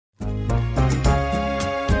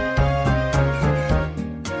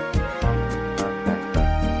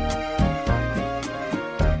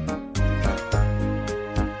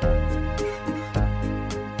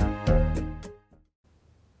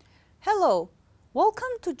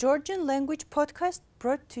Welcome to Georgian Language Podcast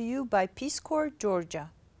brought to you by Peace Corps,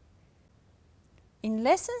 Georgia. In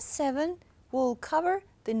Lesson 7, we'll cover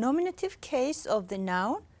the nominative case of the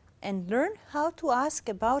noun and learn how to ask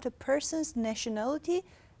about a person's nationality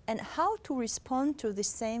and how to respond to the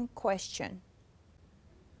same question.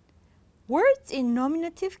 Words in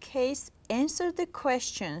nominative case answer the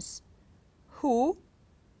questions who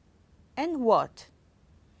and what.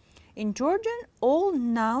 In Georgian, all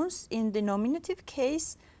nouns in the nominative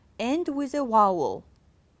case end with a vowel.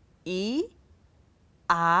 I,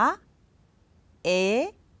 a, e,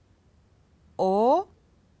 o,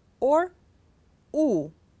 or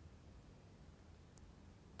u.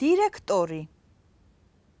 Directori,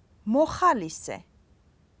 mohalise.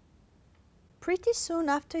 Pretty soon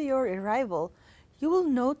after your arrival, you will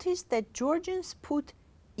notice that Georgians put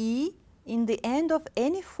I in the end of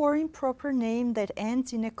any foreign proper name that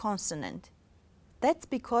ends in a consonant. That's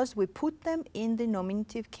because we put them in the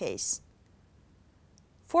nominative case.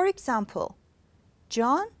 For example,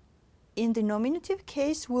 John in the nominative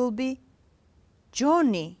case will be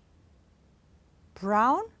Johnny.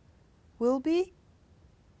 Brown will be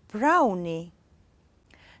Brownie.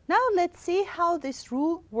 Now let's see how this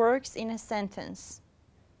rule works in a sentence.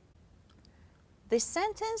 The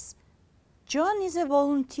sentence, John is a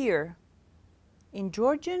volunteer, in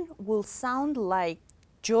Georgian will sound like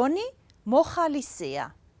Johnny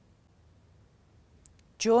mochalisea.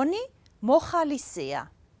 Johnny mochalisea.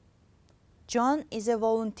 John is a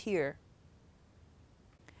volunteer.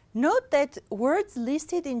 Note that words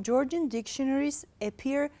listed in Georgian dictionaries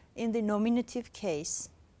appear in the nominative case.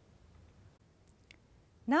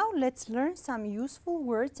 Now let's learn some useful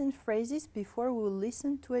words and phrases before we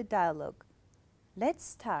listen to a dialogue. Let's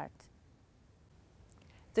start.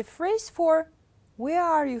 The phrase for where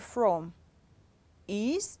are you from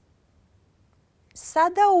is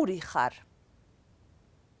Sadauri khar.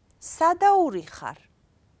 Sadauri khar.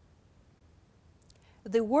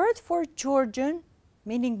 The word for Georgian,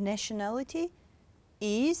 meaning nationality,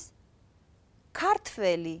 is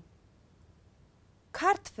Kartveli.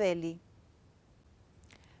 Kartveli.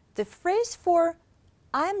 The phrase for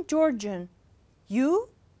I'm Georgian, you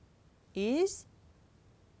is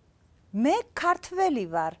Me Kartveli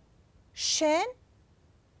var. Shen.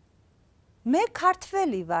 Me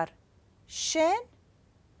Kartveli var. Shen.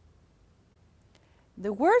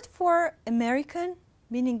 The word for American,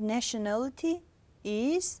 meaning nationality,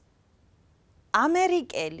 is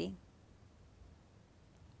Amerikeli.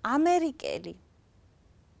 Amerikeli.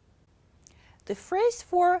 The phrase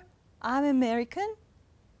for I'm American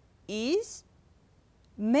is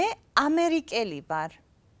Me Amerikeli var.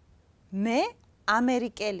 Me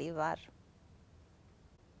Amerikeli var.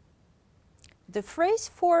 The phrase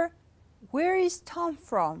for where is Tom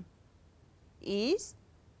from is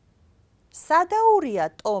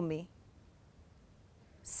Sadauria Tomi.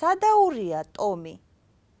 Sadauria Tomi.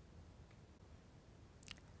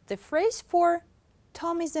 The phrase for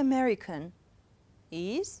Tom is American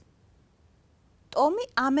is Tomi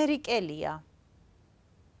Amerikelia.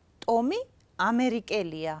 Tomi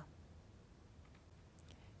Amerikelia.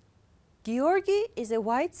 Georgi is a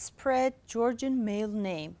widespread Georgian male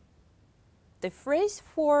name. The phrase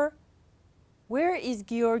for where is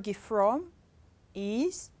Georgi from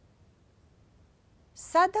is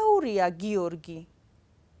Sadauria Georgi.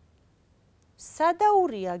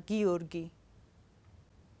 Sadauria Georgi.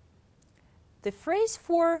 The phrase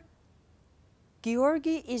for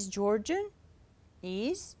Georgi is Georgian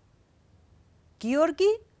is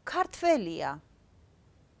Georgi Kartvelia.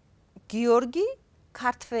 Georgi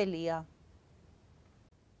Kartvelia.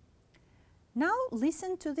 Now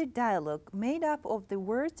listen to the dialogue made up of the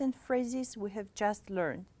words and phrases we have just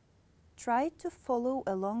learned. Try to follow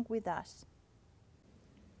along with us.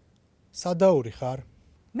 Sadauri khar.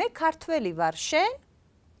 Me Kartveli var, shen?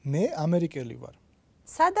 Me Amerikeli var.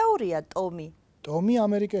 Sadauria Tomi. Tomi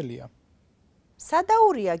Amerikelia.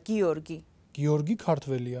 Sadauria Georgi. Georgi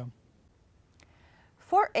Kartvelia.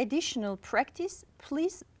 For additional practice,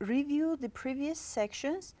 please review the previous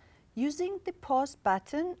sections using the pause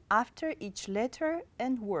button after each letter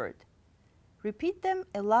and word. Repeat them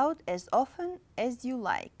aloud as often as you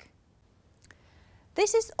like.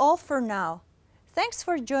 This is all for now. Thanks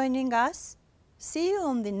for joining us. See you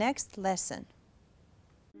on the next lesson.